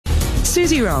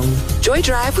Suzy Wrong. Joy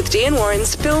Drive with Dean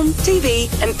Warren's film,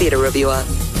 TV and theatre reviewer.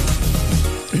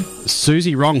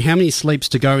 Suzy Wrong, how many sleeps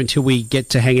to go until we get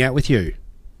to hang out with you?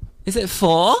 Is it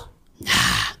 4?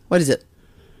 What is it?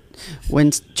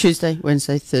 Tuesday,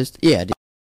 Wednesday, Thursday? Yeah,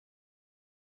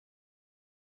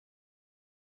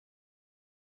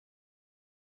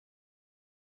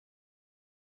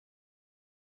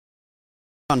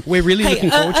 We're really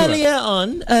looking forward to it.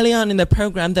 Earlier on in the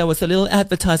program, there was a little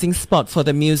advertising spot for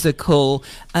the musical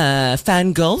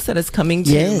Fangirls that is coming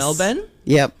to Melbourne.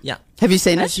 Yep. Yeah. Have you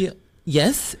seen it?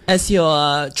 Yes. As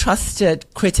your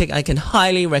trusted critic, I can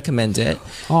highly recommend it.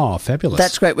 Oh, fabulous.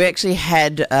 That's great. We actually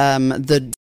had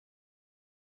the...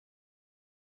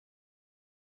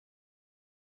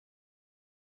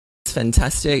 It's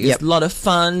fantastic. It's a lot of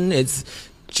fun. It's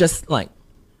just like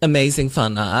amazing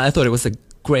fun. I thought it was a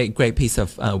great piece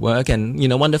of work, and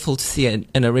wonderful to see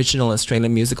an original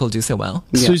Australian musical do so well.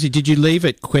 Suzy, did you leave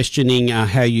it questioning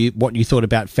what you thought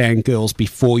about Fangirls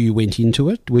before you went into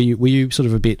it? Were you sort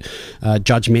of a bit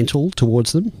judgmental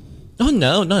towards them? Oh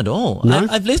no, not at all. No?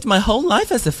 I've lived my whole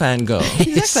life as a fangirl.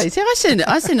 Exactly. See,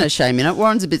 I see no shame in it.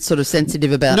 Warren's a bit sort of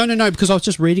sensitive about... No, because I was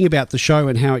just reading about the show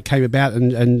and how it came about,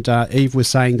 and Eve was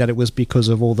saying that it was because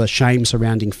of all the shame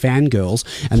surrounding Fangirls,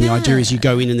 and the idea is you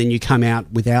go in and then you come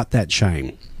out without that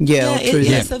shame.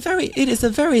 It is a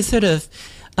very sort of...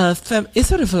 it's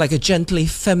sort of like a gently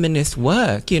feminist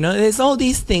work, There's all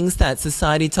these things that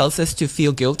society tells us to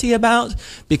feel guilty about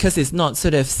because it's not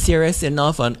sort of serious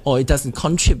enough, or it doesn't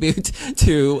contribute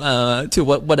to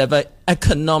whatever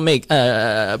economic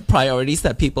priorities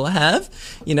that people have,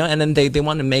 And then they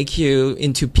want to make you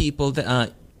into people that are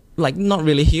like not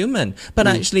really human, but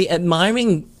actually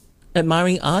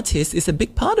admiring artists is a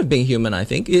big part of being human, I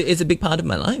think. It's a big part of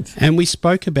my life. And we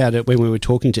spoke about it when we were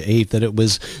talking to Eve,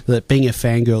 that being a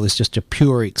fangirl is just a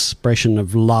pure expression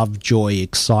of love, joy,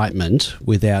 excitement,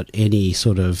 without any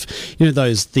sort of,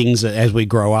 those things that as we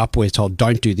grow up we're told,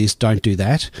 don't do this, don't do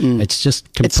that. It's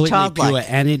just completely pure,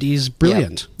 and it is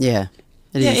brilliant. Yeah.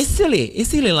 It's silly.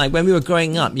 It's silly. Like when we were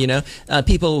growing up,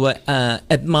 people were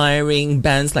admiring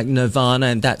bands like Nirvana,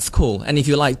 and that's cool. And if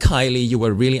you like Kylie, you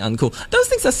were really uncool. Those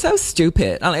things are so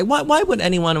stupid. I'm like, why would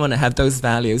anyone want to have those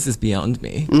values? Is beyond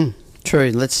me.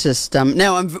 True. Let's just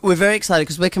now. We're very excited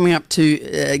because we're coming up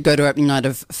to go to opening night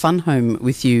of Fun Home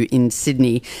with you in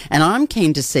Sydney, and I'm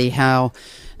keen to see how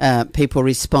people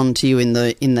respond to you in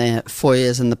the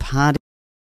foyers and the party.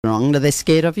 Are they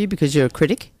scared of you because you're a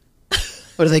critic?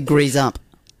 Or do they grease up?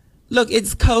 Look,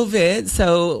 it's COVID,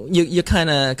 so you kind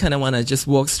of want to just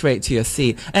walk straight to your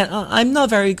seat. And I'm not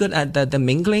very good at the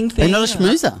mingling thing. You're not a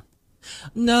schmoozer.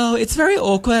 No, it's very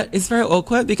awkward. It's very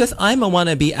awkward because I'm a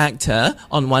wannabe actor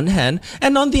on one hand,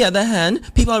 and on the other hand,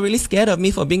 people are really scared of me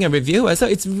for being a reviewer, so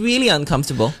it's really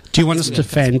uncomfortable. Do you want us to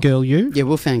fangirl you? Yeah,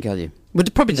 we'll fangirl you. We'll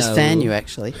probably just fan you,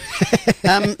 actually.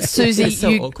 Suzy,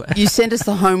 you sent us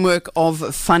the homework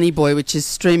of Funny Boy, which is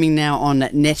streaming now on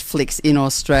Netflix in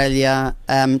Australia.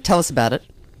 Tell us about it.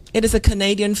 It is a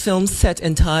Canadian film set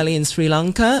entirely in Sri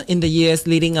Lanka in the years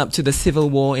leading up to the civil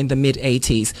war in the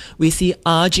mid-80s. We see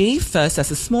RG, first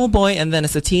as a small boy and then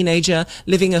as a teenager,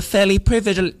 living a fairly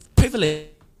privileged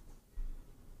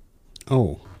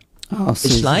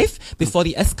life before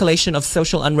the escalation of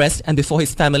social unrest and before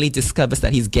his family discovers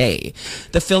that he's gay.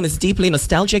 The film is deeply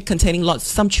nostalgic, containing lots of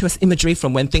sumptuous imagery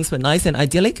from when things were nice and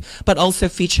idyllic, but also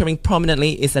featuring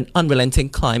prominently is an unrelenting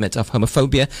climate of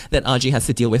homophobia that RG has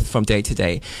to deal with from day to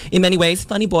day. In many ways,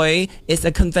 Funny Boy is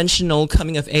a conventional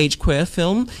coming-of-age queer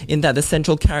film in that the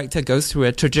central character goes through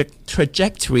a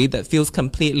trajectory that feels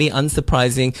completely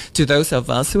unsurprising to those of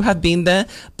us who have been there,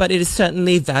 but it is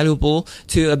certainly valuable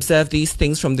to observe these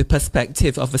things from the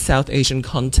perspective of a South Asian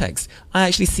context. I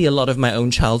actually see a lot of my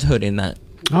own childhood in that.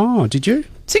 Oh, did you?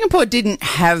 Singapore didn't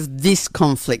have this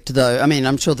conflict, though. I mean,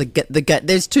 I'm sure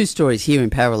there's two stories here in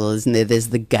parallel, isn't there? There's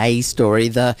the gay story,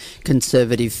 the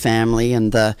conservative family,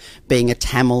 and the being a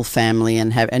Tamil family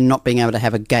and not being able to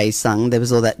have a gay son. There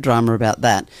was all that drama about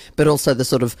that. But also the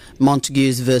sort of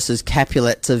Montagues versus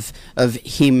Capulets of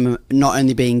him not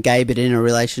only being gay but in a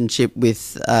relationship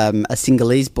with a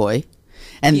Sinhalese boy.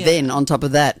 And then, on top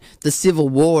of that, the civil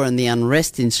war and the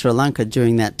unrest in Sri Lanka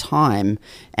during that time,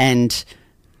 and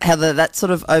how that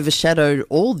sort of overshadowed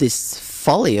all this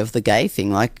folly of the gay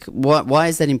thing. Like, why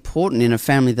is that important in a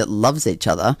family that loves each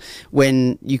other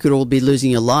when you could all be losing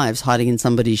your lives hiding in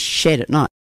somebody's shed at night?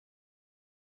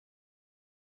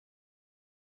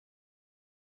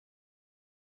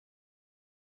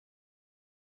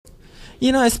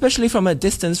 especially from a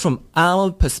distance, from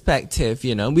our perspective,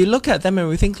 we look at them and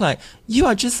we think like, you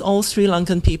are just all Sri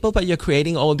Lankan people, but you're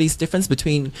creating all these differences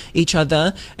between each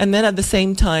other. And then at the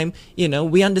same time,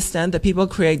 we understand that people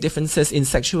create differences in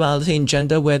sexuality and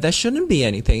gender where there shouldn't be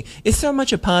anything. It's so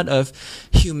much a part of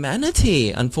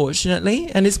humanity,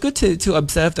 unfortunately. And it's good to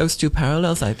observe those two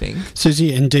parallels, I think.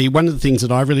 Suzy and Dee, one of the things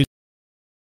that I really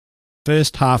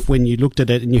first half when you looked at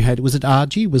it and you had, was it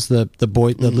Archie was the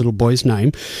boy, the little boy's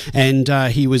name, and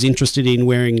he was interested in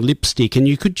wearing lipstick, and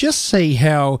you could just see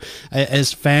how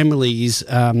as families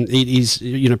it is,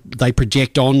 they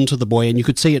project onto the boy, and you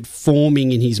could see it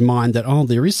forming in his mind that, oh,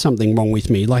 there is something wrong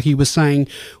with me. Like he was saying,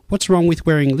 what's wrong with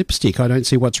wearing lipstick? I don't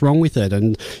see what's wrong with it.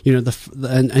 And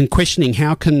and questioning,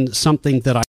 how can something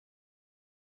that I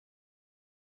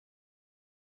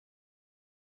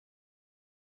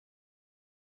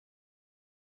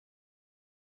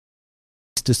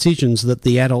decisions that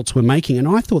the adults were making, and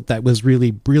I thought that was really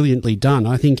brilliantly done.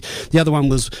 I think the other one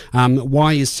was,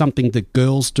 why is something that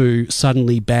girls do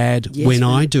suddenly bad when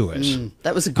I do it?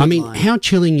 That was a good line. How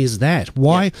chilling is that?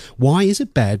 Why is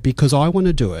it bad? Because I want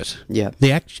to do it. Yeah.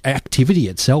 The activity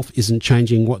itself isn't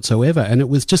changing whatsoever, and it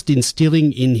was just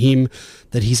instilling in him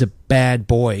that he's a bad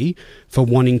boy for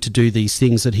wanting to do these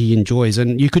things that he enjoys,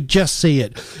 and you could just see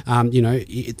it,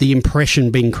 the impression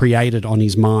being created on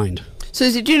his mind.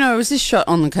 Suzy, do you know, was this shot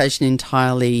on location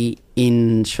entirely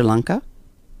in Sri Lanka?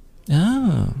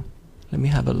 Oh, let me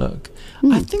have a look.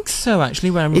 I think so,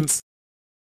 actually.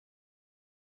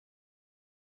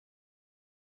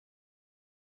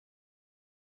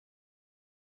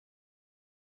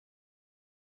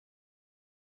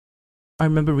 I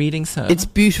remember reading so. It's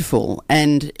beautiful,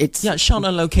 and it's... Yeah, shot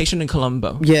on location in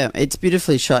Colombo. Yeah, it's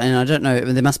beautifully shot, and I don't know,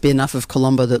 there must be enough of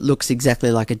Colombo that looks exactly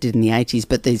like it did in the 80s,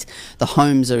 but the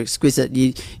homes are exquisite.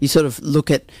 You sort of look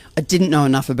at... I didn't know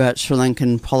enough about Sri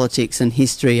Lankan politics and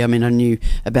history. I mean, I knew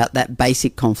about that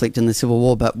basic conflict in the Civil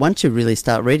War, but once you really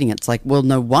start reading it, it's like, well,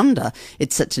 no wonder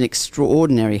it's such an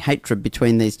extraordinary hatred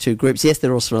between these two groups. Yes,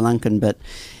 they're all Sri Lankan, but...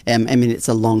 it's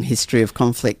a long history of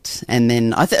conflict. And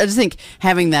then I just think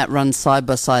having that run side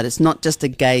by side, it's not just a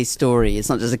gay story. It's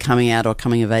not just a coming out or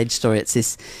coming of age story. It's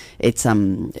this. It's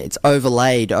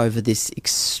overlaid over this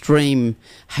extreme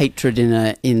hatred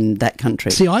in that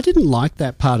country. See, I didn't like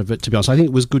that part of it, to be honest. I think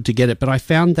it was good to get it, but I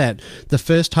found that the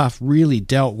first half really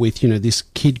dealt with, this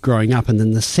kid growing up, and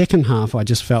then the second half I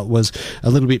just felt was a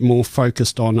little bit more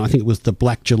focused on, I think it was the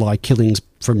Black July killings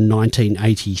from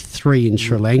 1983 in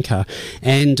Sri Lanka,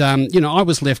 and I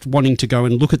was left wanting to go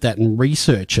and look at that and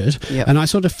research it. Yep. And I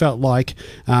sort of felt like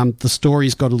the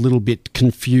stories got a little bit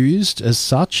confused as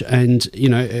such, and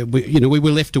we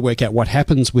were left to work out what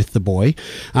happens with the boy.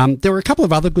 There were a couple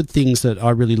of other good things that I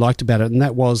really liked about it, and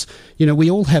that was, we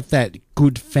all have that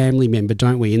good family member,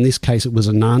 don't we? In this case, it was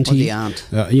an auntie. Or the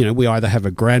aunt. We either have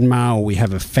a grandma or we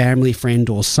have a family friend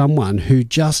or someone who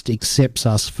just accepts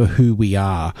us for who we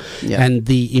are. Yeah. And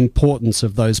the importance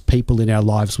of those people in our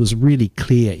lives was really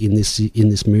clear in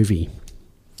this movie.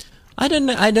 I don't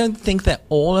know. I don't think that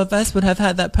all of us would have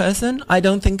had that person. I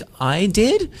don't think I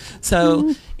did.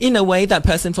 So in a way, that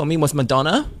person for me was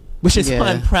Madonna, which is why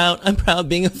I'm proud. I'm proud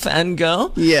being a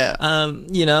fangirl. Yeah.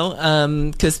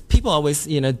 Because people always,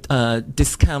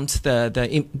 discount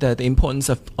the importance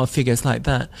of figures like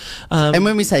that. And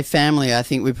when we say family, I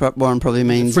think Warren probably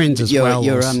means friends as well.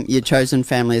 Your chosen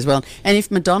family as well. And if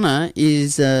Madonna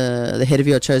is the head of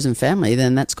your chosen family,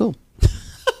 then that's cool.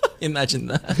 Imagine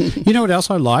that. You know what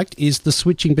else I liked is the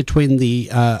switching between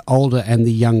the older and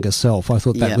the younger self. I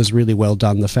thought that was really well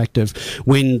done. The fact of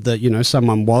when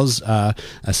someone was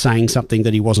saying something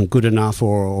that he wasn't good enough,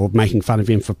 or making fun of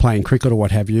him for playing cricket or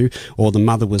what have you, or the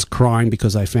mother was crying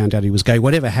because they found out he was gay.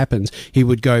 Whatever happens, he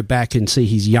would go back and see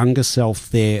his younger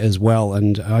self there as well.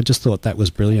 And I just thought that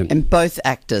was brilliant. And both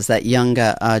actors, that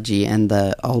younger Archie and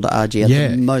the older Archie, are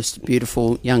the most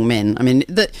beautiful young men. I mean,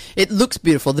 it looks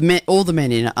beautiful. All the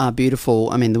men in it are beautiful.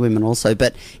 I mean, the women also,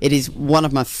 but it is one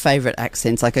of my favourite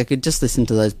accents. Like, I could just listen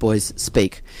to those boys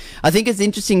speak. I think it's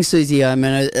interesting, Suzy. I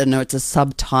mean, I know it's a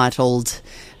subtitled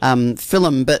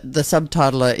film, but the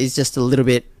subtitler is just a little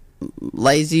bit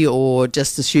lazy, or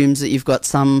just assumes that you've got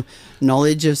some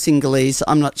knowledge of Sinhalese.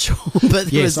 I'm not sure,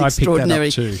 but it was extraordinary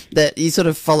that you sort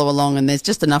of follow along, and there's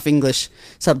just enough English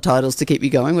subtitles to keep you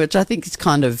going, which I think is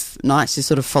kind of nice. You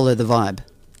sort of follow the vibe.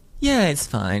 Yeah, it's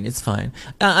fine. It's fine.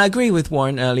 I agree with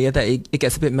Warren earlier that it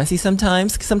gets a bit messy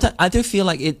sometimes. Sometimes I do feel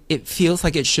like it feels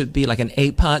like it should be like an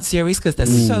 8-part series because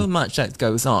there's so much that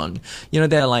goes on.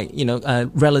 There are like,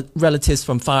 relatives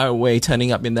from far away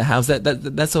turning up in the house,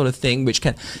 that sort of thing, which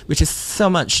is so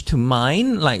much to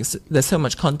mine. Like there's so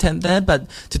much content there, but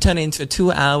to turn it into a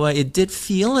 2-hour, it did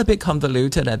feel a bit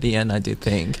convoluted at the end, I did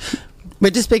think. We're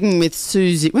just speaking with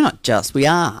Suzy. We're not just. We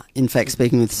are, in fact,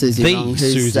 speaking with Suzy Wong, who's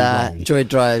Suzy Wong. Joy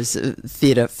Drive's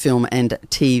theatre, film and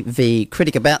TV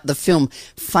critic, about the film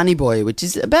Funny Boy, which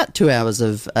is about 2 hours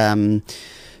of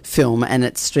film, and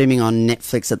it's streaming on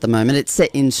Netflix at the moment. It's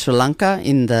set in Sri Lanka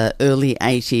in the early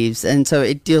 80s, and so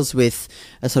it deals with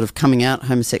a sort of coming out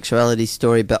homosexuality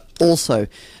story, but also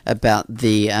about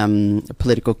the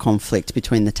political conflict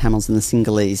between the Tamils and the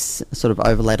Sinhalese, sort of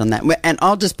overlaid on that. And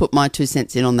I'll just put my 2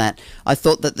 cents in on that. I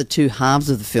thought that the 2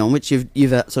 halves of the film, which you've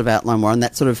sort of outlined, Warren,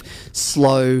 that sort of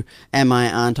slow, am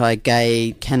I, aren't I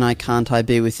gay, can I, can't I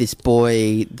be with this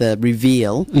boy, the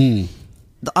reveal...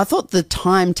 I thought the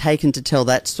time taken to tell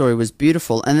that story was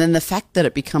beautiful, and then the fact that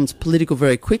it becomes political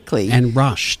very quickly. And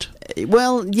rushed.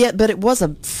 Well, yeah, but it was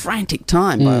a frantic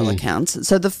time by all accounts.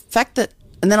 So the fact that...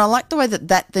 And then I like the way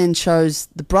that then shows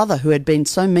the brother who had been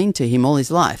so mean to him all his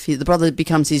life. The brother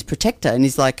becomes his protector, and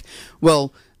he's like,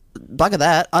 well, bugger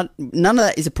that. None of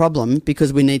that is a problem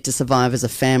because we need to survive as a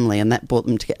family, and that brought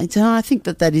them together. So I think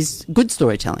that is good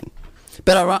storytelling.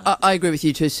 But I agree with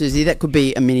you too, Suzy. That could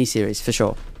be a mini-series for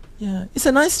sure. Yeah, it's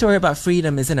a nice story about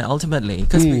freedom, isn't it, ultimately?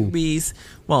 Because it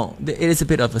is a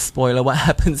bit of a spoiler what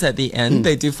happens at the end.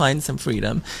 They do find some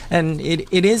freedom. And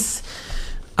it is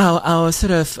our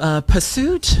sort of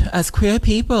pursuit as queer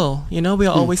people. We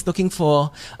are always looking for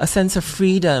a sense of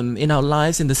freedom in our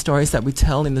lives, in the stories that we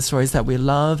tell, in the stories that we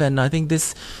love. And I think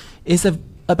this is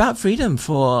about freedom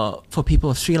for people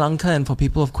of Sri Lanka and for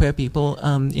people of queer people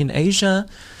in Asia.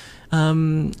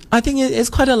 I think it's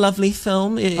quite a lovely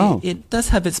film. It does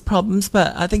have its problems,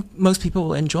 but I think most people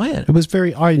will enjoy it.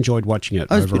 I enjoyed watching it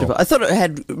overall. Beautiful. I thought it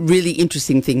had really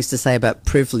interesting things to say about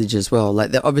privilege as well.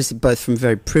 Like they're obviously both from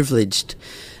very privileged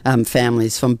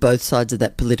families from both sides of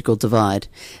that political divide.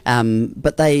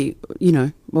 But they,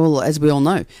 well, as we all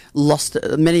know,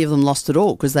 many of them lost it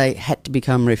all because they had to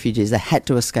become refugees. They had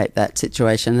to escape that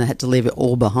situation. They had to leave it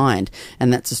all behind.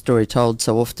 And that's a story told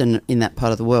so often in that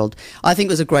part of the world. I think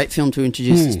it was a great film to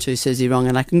introduce us to, Suzy Wong,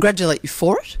 and I congratulate you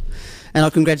for it. And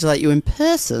I'll congratulate you in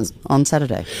person on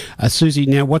Saturday. Suzy,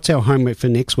 now what's our homework for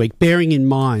next week? Bearing in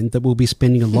mind that we'll be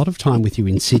spending a lot of time with you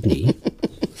in Sydney.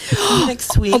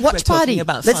 Next week, watch we're party. talking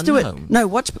about Let's Fun do it. Home. No,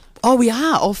 watch. Oh, we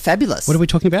are. Oh, fabulous. What are we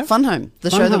talking about? Fun Home, the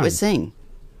Fun show Home. that we're seeing.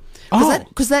 Oh,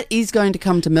 Because that is going to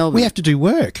come to Melbourne. we have to do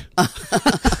work.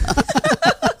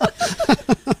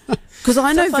 Because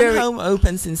I know Fun Home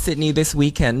opens in Sydney this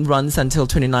weekend, runs until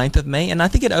 29th of May, and I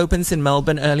think it opens in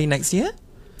Melbourne early next year.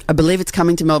 I believe it's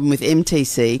coming to Melbourne with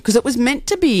MTC because it was meant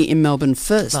to be in Melbourne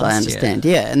first, I understand.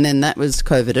 Year. Yeah, and then that was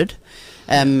COVIDed.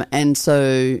 And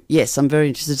so, yes, I'm very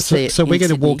interested to see it. So we're going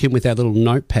to walk in with our little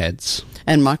notepads.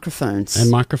 And microphones.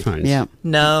 Yeah.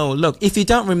 No, look, if you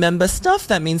don't remember stuff,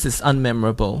 that means it's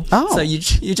unmemorable. Oh. So you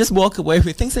just walk away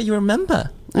with things that you remember.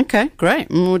 Okay, great.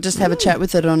 And we'll just have a chat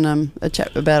with it on a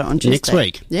chat about it on Tuesday. Next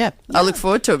week. Yeah. I look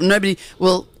forward to it.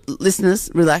 Listeners,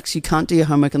 relax. You can't do your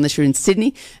homework unless you're in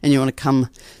Sydney and you want to come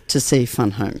to see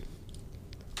Fun Home.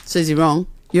 Suzy Wong,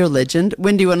 you're a legend.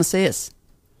 When do you want to see us?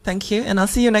 Thank you, and I'll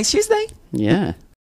see you next Tuesday. Yeah.